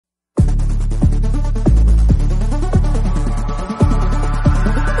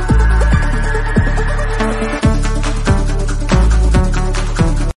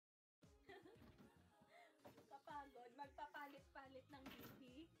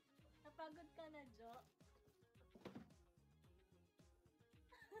Jo.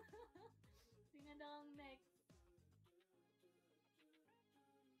 Tingnan na ang next.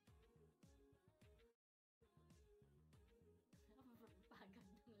 Pagod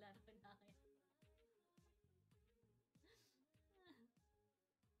ng laro namin.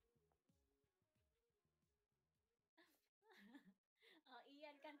 Oh,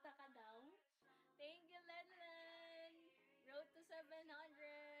 Ian, kanta ka daw. Thank you, Lenlen. Road to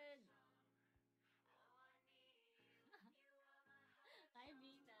 700. Hi,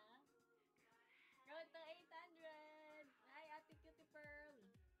 Vina. Road to 800. Hi, Ate Cutie Pearl.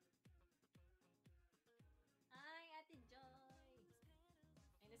 Hi, Ate Joy.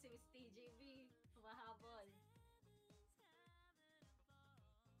 Ayun na si Miss TJB. Humahabol.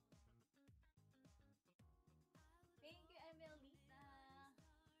 Thank you, Emelita.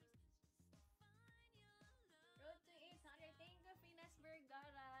 Road to 800. Thank you, Finas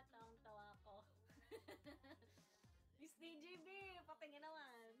Vergara. Tawang-tawa ko. Miss TJB, patingin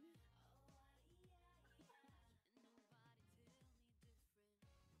naman.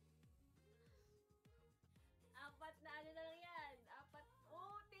 Apat na ano na lang yan. Apat.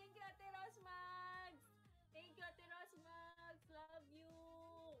 Oh, thank you, Ate Rosmags. Thank you, Ate Rosmags. Love you.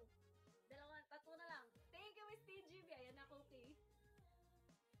 Tatlo na lang. Thank you, Miss TGB. Ayan na, Cookie.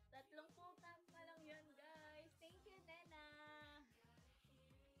 Tatlong full tank na lang yan, guys. Thank you, Nena.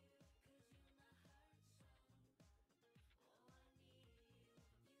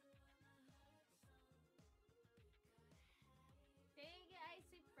 Thank you,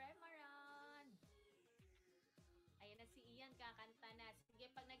 Icy Premaron. Ayan na si Ian, kakanta na.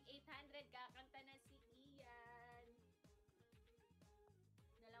 Sige, pag nag-800, kakanta na si Ian.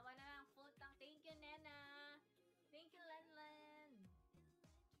 Dalawa na lang, full tank. Thank you, Nena. Thank you, Lenlen.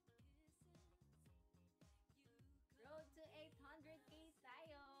 Road to 800k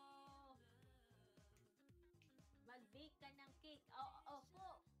tayo. Mag-bake ka ng cake. Oo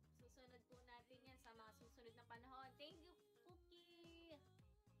po. Susunod po natin yan sa mga susunod na panahon. Thank you, Cookie.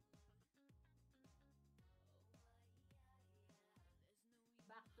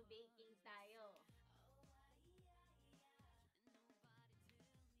 Back to baking tayo.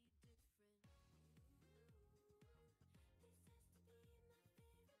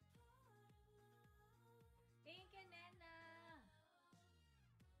 Thank you, Nena.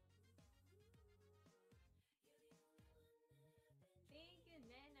 Thank you,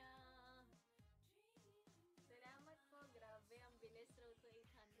 Nena. Salamat po. Grabe, ang bilis. Road to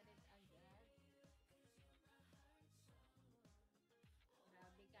 800 agad.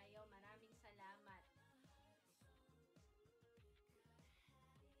 Grabe kayo. Maraming salamat.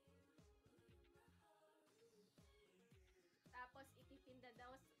 Tapos, ititinda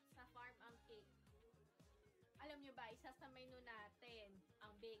daw sa farm ang cake. Alam nyo ba, isa sa menu natin,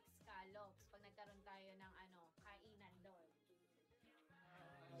 ang baked scallops, pag nagkaroon tayo ng kainan doon.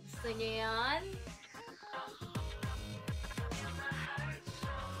 Gusto nyo yan?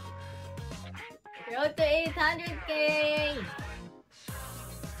 Road to 800k!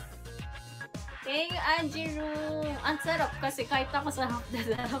 Thank you, Angie Room! Ang sarap kasi kahit ako sarap na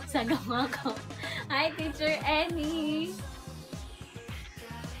sarap sa gama ko. Hi, Teacher Annie!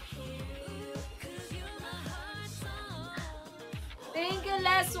 Thank you,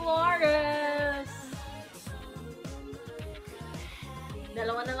 Les Juarez!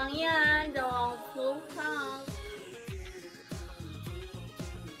 Dalawa na lang yan. Dalawang full tank.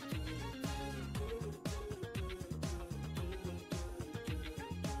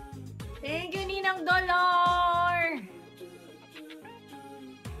 Thank you, Ninang Dollar!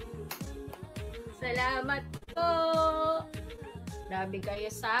 Salamat po! Grabe kayo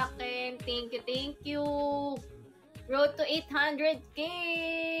sa akin. Thank you, thank you! Road to 800k!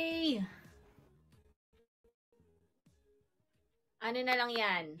 Ano na lang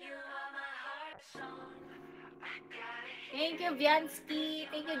yan? Thank you, Viansky.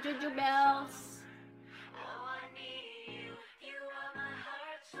 Thank you, Juju Bells.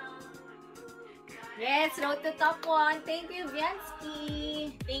 Yes, road to top 1. Thank you,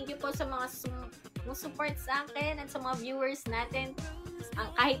 Viansky. Thank you po sa mga support sa akin at sa mga viewers natin.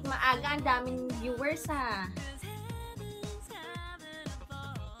 Kahit maaga, ang daming viewers ha.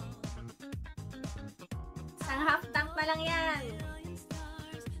 Isang half tank na lang yan.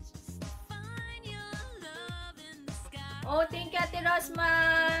 Oh, thank you, Ate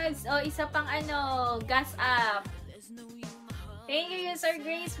Rosmags. Oh, isa pang gas up. Thank you, User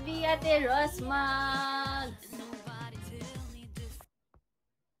Grace B, Ate Rosmags.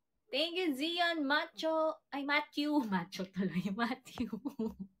 Thank you, Zion Macho. Ay, Matthew. Macho tuloy. Matthew.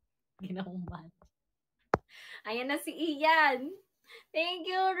 Ginawang Macho. Ayan na si Ian. Thank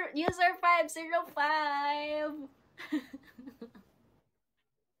you, user 505.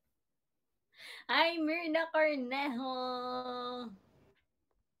 Hi, Mirna Cornejo.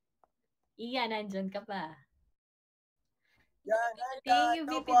 Iyan, nandyan ka pa. Yan, Thank you,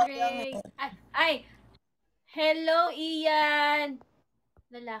 VP Drake. Ay, hello, Ian.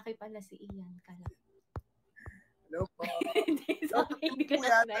 Lalaki pala si Ian. Kala. Hello po. It's okay.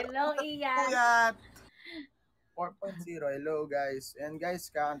 Hello, Ian. 4.0. Hello, guys. And guys,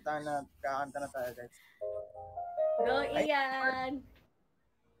 kakanta na tayo, guys. Go, Ian.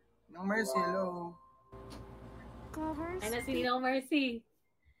 No Mercy, hello. Ay, na si No Mercy.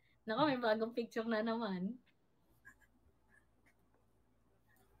 Naku, may bagong picture na naman.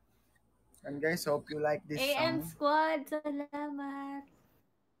 And guys, hope you like this AM song. Squad, salamat.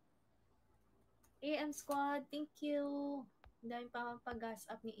 AM Squad, thank you. Dahil pa pag-gas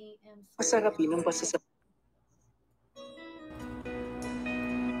up ni AM Squad. Masarap ng pasasap.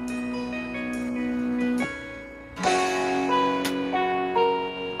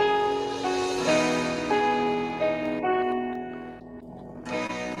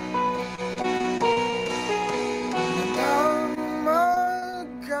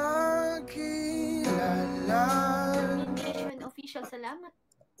 Official, salamat.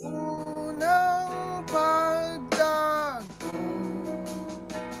 Unang pagdago,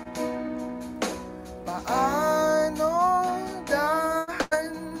 paano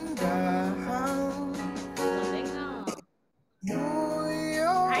dahan-dahan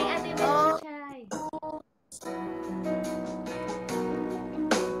Hi, Ate Benji Chay.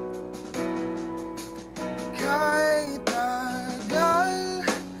 Kay tagal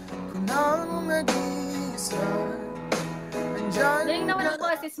ko nang nag-isa. Galing naman ang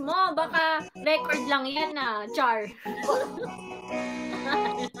boses mo. Baka record lang yan na, Char.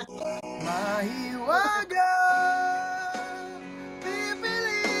 Mahiwaga,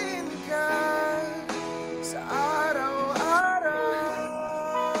 pipiliin ka sa araw-araw.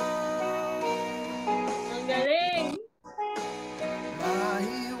 Ang galing.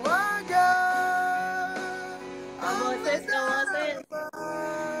 Mahiwaga, ang boses ka, boses.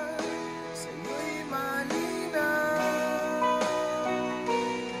 sa'yo'y malinaw.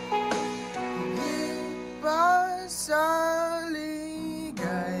 Higit pa sa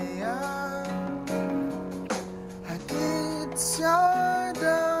ligaya, hatid sa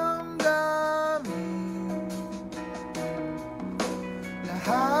damdamin,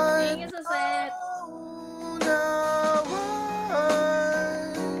 lahat Thank you, Suset. unawan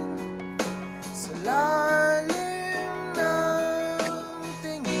sa lalim ng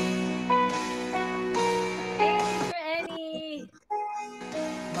tingin. Hey, Teacher Annie.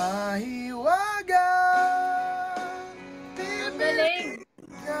 Mahiwaga, Ang galing.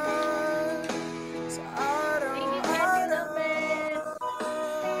 ka sa Thank you, Candy araw-araw. Lopez.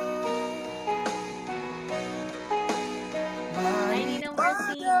 Hi, Ninang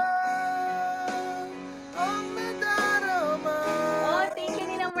Mercy. Ang nadarama. Oh, thank you,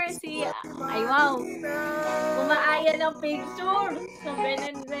 Ninang Mercy. Ay, wow. Kumaaya ng picture sa Ben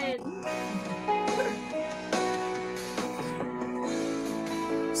and Ben.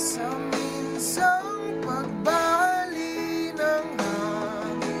 Sa minsang pagbali ng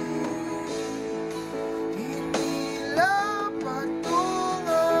hangin, hinila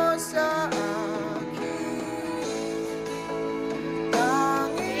patungo sa akin.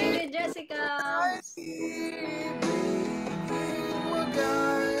 Thank you, Jessica. Ibigin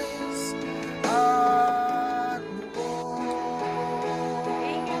wagas at buo.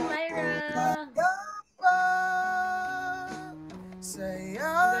 Thank you, Myra. Sa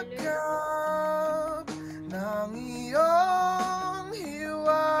yakap ng iyong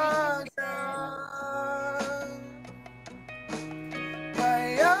hiwaga,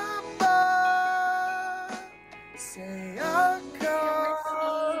 payapa sa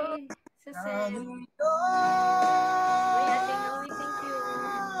yakap ng iyong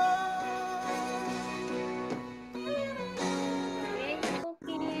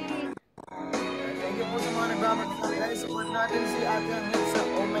Thank you po sa mga nagbabagsak, guys. Support natin si Ate Anghet sa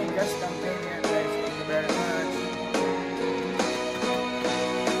Oh My Gosh campaign niya, guys. Thank you very much.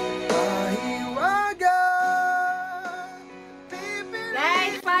 Mahiwaga,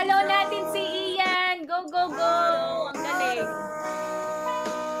 Guys, follow natin si Ian. Go, go, go. Ang galing.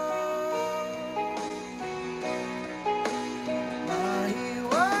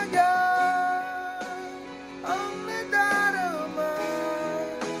 mahiwaga, ang nadarama,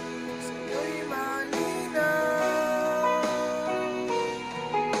 sa'yo'y malinaw.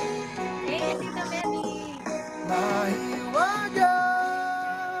 Hey, Tita Melly.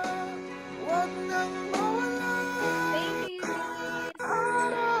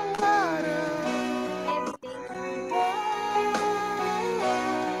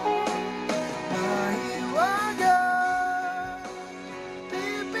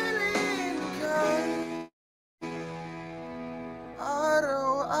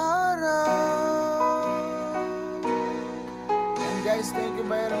 guys. Thank you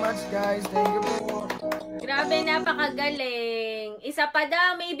very much, guys. Thank you po. Grabe, napakagaling. Isa pa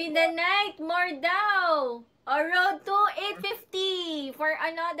daw, maybe the night, more daw. O road to 850 for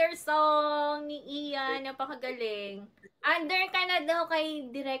another song ni Ian. Napakagaling. Under ka na daw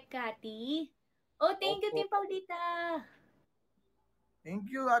kay Direk Cathy. Oh, thank you, Opo. Team Paulita. Thank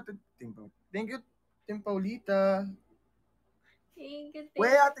you, Ate Tim Paulita. Thank you, Tim Paulita. Thank you,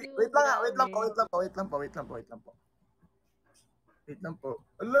 Wait lang po.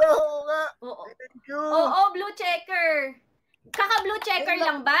 Hello nga. Oo. Thank you. Oo, blue checker. Kaka-blue checker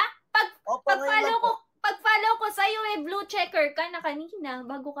lang ba? Pag-follow ko sa'yo blue checker ka na kanina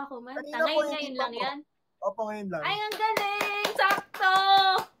bago ka kumanta. Ngayon lang yan. Opo, ngayon lang. Ay, ang galing! Sakto!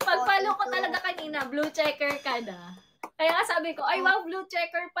 Pag-follow ko talaga kanina, blue checker ka na. Kaya nga sabi ko, ay wow, blue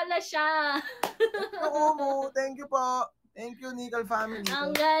checker pala siya. Oo, thank you po. Thank you, Nickel family.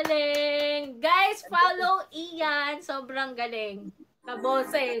 Ang galing! Guys, follow Ian. Sobrang galing.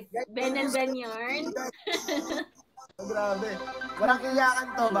 Kaboses. Ben and Ben yarn. Grabe. Walang iyakan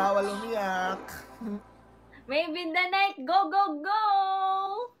to. Bawal umiyak. Maybe the night. Go, go, go!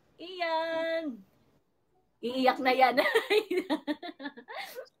 Ian. Iiyak na yan. Ate,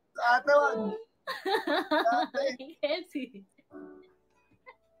 wag.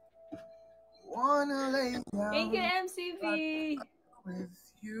 Wanna lay down. Thank you, MCV. With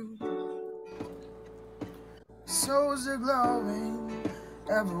you. Souls are glowing.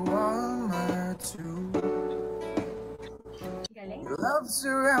 Ever warmer too. Galing. Your love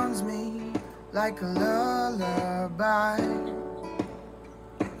surrounds me like a lullaby.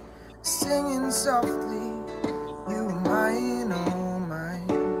 Singing softly, you are mine, oh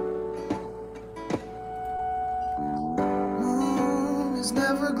mine. Moon has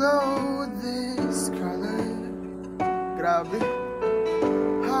never glowed this color. Grabe.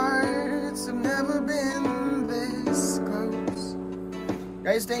 Hearts have never been this close.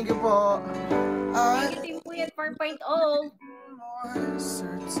 Guys, thank you po. Thank you, Team Puyat 4.0. More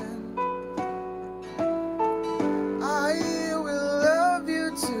certain I will love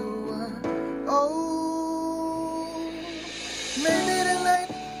you too. Oh, maybe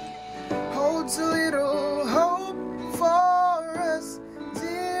tonight holds a little hope for us,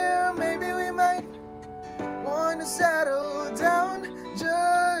 dear. Maybe we might want to settle down,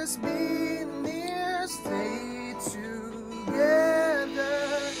 just be near, stay together.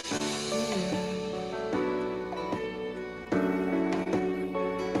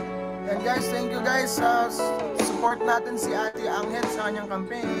 And guys, thank you guys. Support natin si Ate Anghet sa kanyang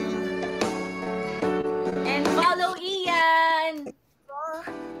campaign. And follow Ian.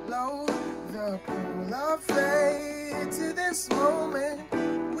 Follow the pull of fate to this moment.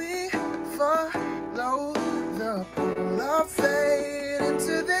 We follow the pull of fate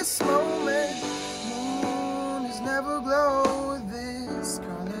into this moment. Moon has never glowed this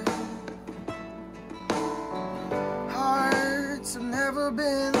color. Hearts have never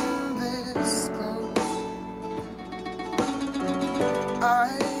been this close.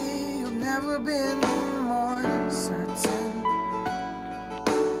 I have never been more certain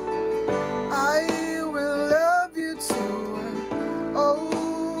I will love you too. Oh,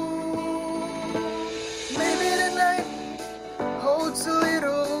 maybe tonight holds a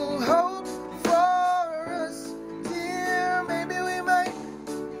little hope for us, dear. Maybe we might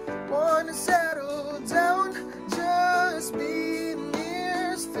want to settle down, just be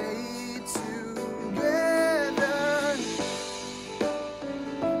near, stay together.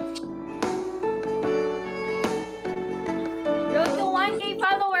 Road to 1K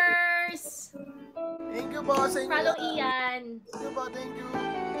followers. Thank you po sa inyo. Follow Ian. Thank you po, thank you.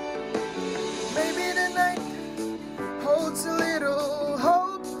 Maybe the night holds a little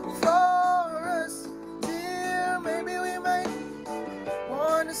hope for us, dear. Maybe we might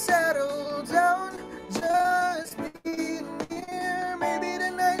want to settle down, just be near. Maybe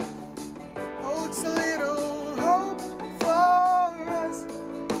the night holds a little hope for us,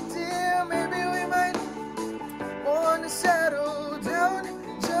 dear. Maybe we might want to settle down,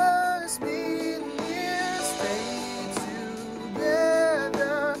 just be near, stay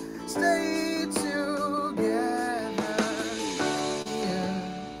together, stay together. Yeah.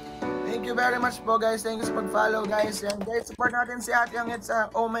 Thank you very much po guys. Thank you sa pag-follow guys. Yan guys, support natin si Ate Anghet sa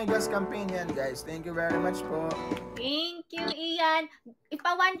Oh My Gosh campaign yan guys. Thank you very much po. Thank you, Ian.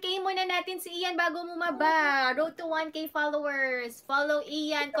 Ipa 1K muna natin si Ian bago bumaba. Road to 1K followers. Follow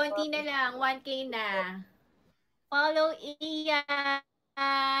Ian. Konti na lang. 1K na. Follow Ian.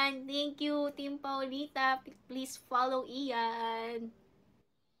 Thank you, Team Paulita. Please follow Ian.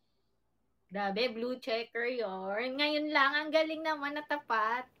 Grabe, blue checker yon. Ngayon lang, ang galing naman,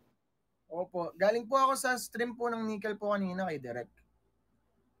 natapat. Opo. Galing po ako sa stream po ng Nickel po kanina kay Direk.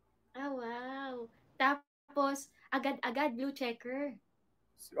 Ah, wow. Tapos, agad-agad blue checker.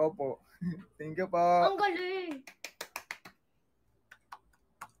 Opo. Thank you po. Ang galing!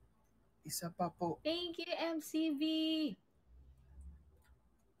 Isa pa po. Thank you, MCV.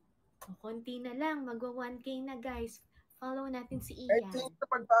 O, konti na lang. Magwa 1K na, guys. Follow natin si Thank Ian. you sa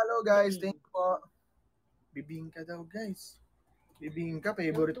pag-follow, guys. Galing. Thank you po. Bibingka daw, guys. Bibingka, Road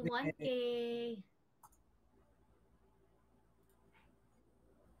favorite to ni 1K.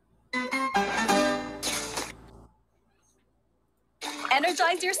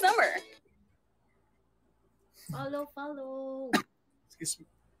 Energize your summer. Follow. Excuse me.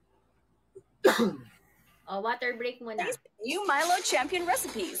 O, water break muna. New Milo Champion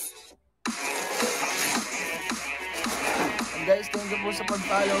recipes. And guys, thank you po sa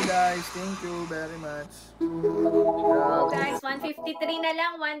pag-follow, guys. Thank you very much. Go, guys. 153 na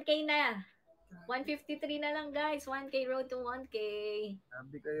lang. 1K na. 153 na lang, guys. 1K, road to 1K.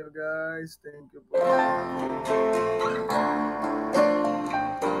 Sabi kayo, guys. Thank you po.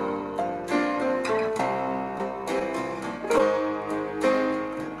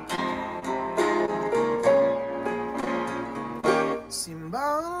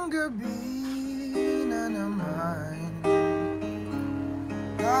 Simbang gabi na naman,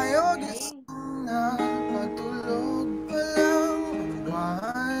 tayo gising na, patulog pa lang ang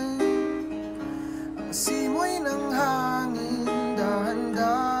buwan. Ang simoy ng hangin,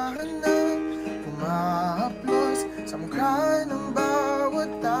 dahan-dahan na umahaplos sa mukha ng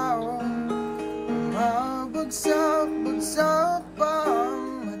bawat tao. Umabagsak-bagsak pa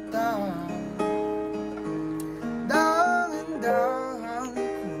ang mata, dahan-dahan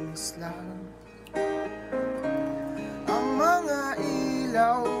kumislap ang mga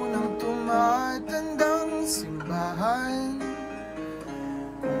ilaw ng tumatandang simbahan,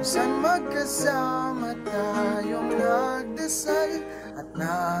 kung saan magkasama tayong nagdasal at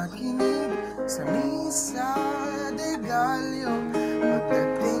nakinig sa misa de Gallo.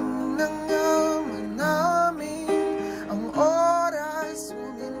 Pagdating ng yaman namin, ang oras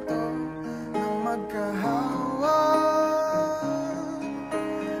huminto ng magkahawa.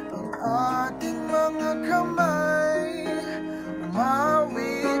 Ang ating mga kamay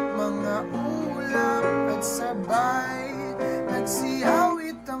umawit, mga ulap at sabay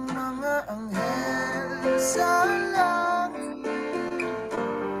nagsiyawit ang mga anghel sa langit.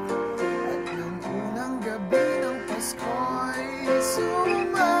 At ng unang gabi ng Pasko'y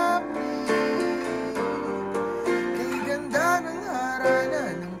sumapit kay ganda ng harana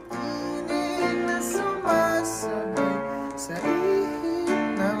ng tinig na sumasabay sa ihip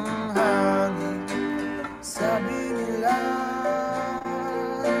ng hangin. Sabi nila,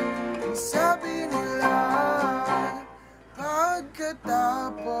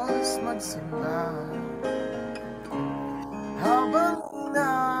 pagkatapos magsimba, habang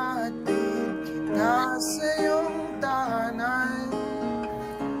inahatid kita sa iyong tahanan,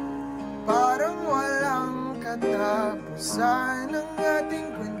 parang walang katapusan ang ating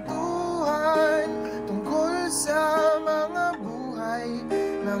kwentuhan tungkol sa mga buhay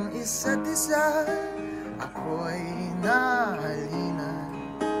ng isa't isa. Ako'y nahalina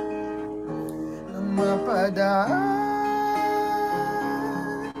ng mapadaan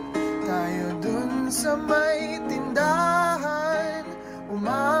tayo dun sa may tindahan,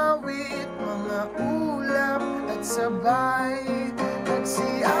 umawit mga ulap at sabay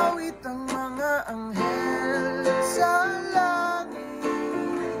nagsiawit ang mga anghel sa langit.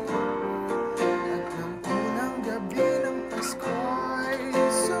 At ng unang gabi ng Pasko'y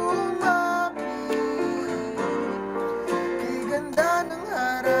sumapit kay ganda ng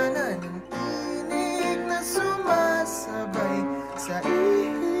harana ng tinig na sumasabay sa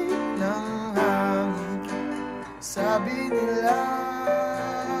ihip ng hangin. Sabi nila,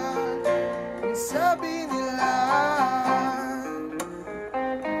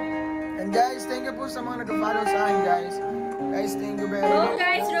 and guys, thank you po sa mga nag-follow sa akin, guys. Guys, thank you very Go, much.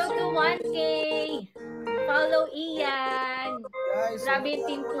 guys. Road to 1K. Follow Ian. Guys, Grabe yung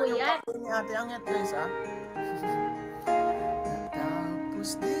team Kuya. ni Ate Anghet, guys, ha?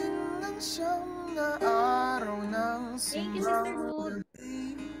 Natapos din ng siyam na araw ng Thank you, Sister Hood.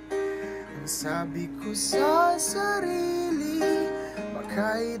 ang sabi ko sa sarili,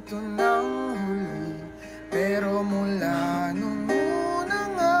 baka ito nang huli. Pero mula nung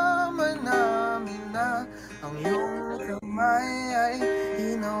unang aman namin na ang iyong kamay ay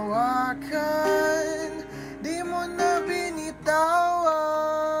hinawakan, di mo na binitawan.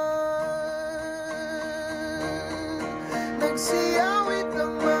 Nagsiyawit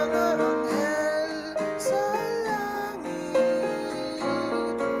ang mga anghel sa langit.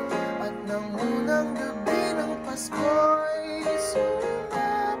 At nang unang gabi ng Pasko'y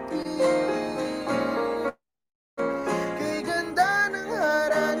sumapit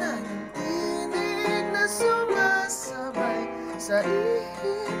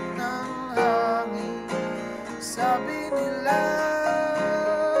ng hangin. Sabi nila,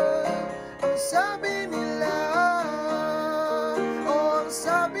 ang sabi nila, oh, ang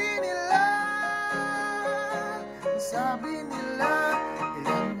sabi nila, ang sabi nila,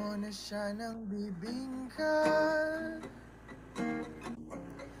 ilan mo na siya ng bibingka.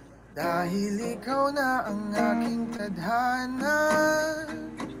 Dahil ikaw na ang aking tadhana.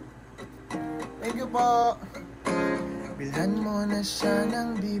 Thank you po. Bilhan mo na siya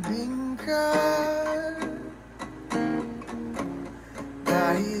ng bibingka.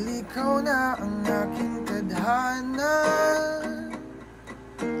 Dahil ikaw na ang aking tadhana.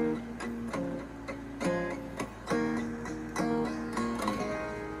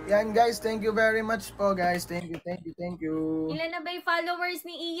 Yan guys, thank you very much po guys. Thank you. Ilan na ba yung followers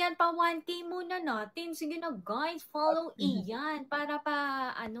ni Ian? Pa 1K muna natin. Sige na guys, follow Ian para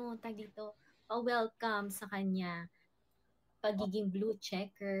pa, tag dito, pa-welcome sa kanya. Pagiging blue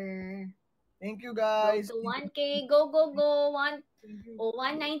checker. Thank you guys. Go to 1K. Go. 119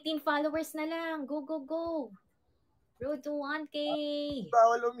 followers na lang. Go. Road to 1K.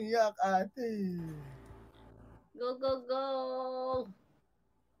 Bawal umiyak, ate. Go.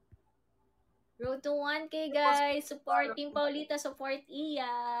 Road to 1K, guys. Support Team Paulita. Support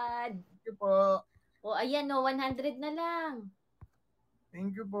Ian. Thank you po. O, ayan, 100 na lang.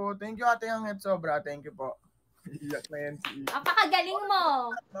 Thank you po. Thank you, Ate Anghet. Sobra. Thank you po. Iyak na yan si Ian. Napakagaling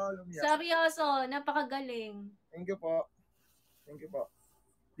mo. Bawal umiyak. Seryoso, napakagaling. Thank you po.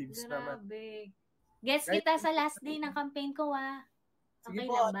 Tips naman. Grabe. Guess kita sa last day ng campaign ko, ah. Sige Okay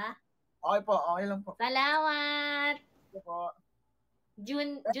po. lang ba? Okay lang po. Salamat. Thank you po.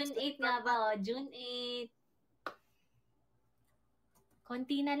 June 8 nga ba? June 8.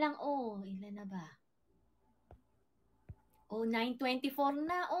 Konti na lang, Ilan na ba? 924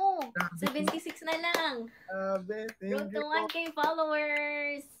 na, 76 na lang. Thank Road you to po. 1K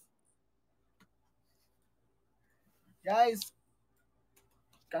followers. Guys,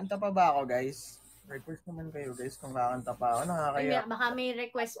 kanta pa ba ako, guys? Request naman kayo, guys, kung kakanta pa ako. Nakakaya. Baka may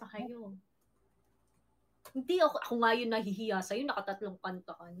request pa kayo. Hindi, ako nga yun nahihiya sa'yo. Nakatatlong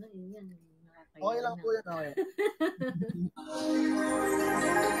kanta ka na. Yan, nakakaya Okay lang na. po yan, okay.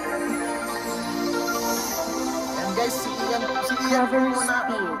 And guys, si Ian po muna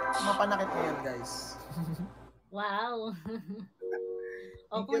mapanakit ngayon, guys. Wow.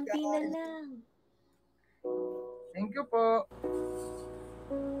 Thank you, Konti na guys. lang. Thank you po.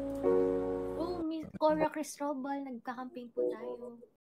 Miss Cora Cristobal, nagka-campaign po tayo.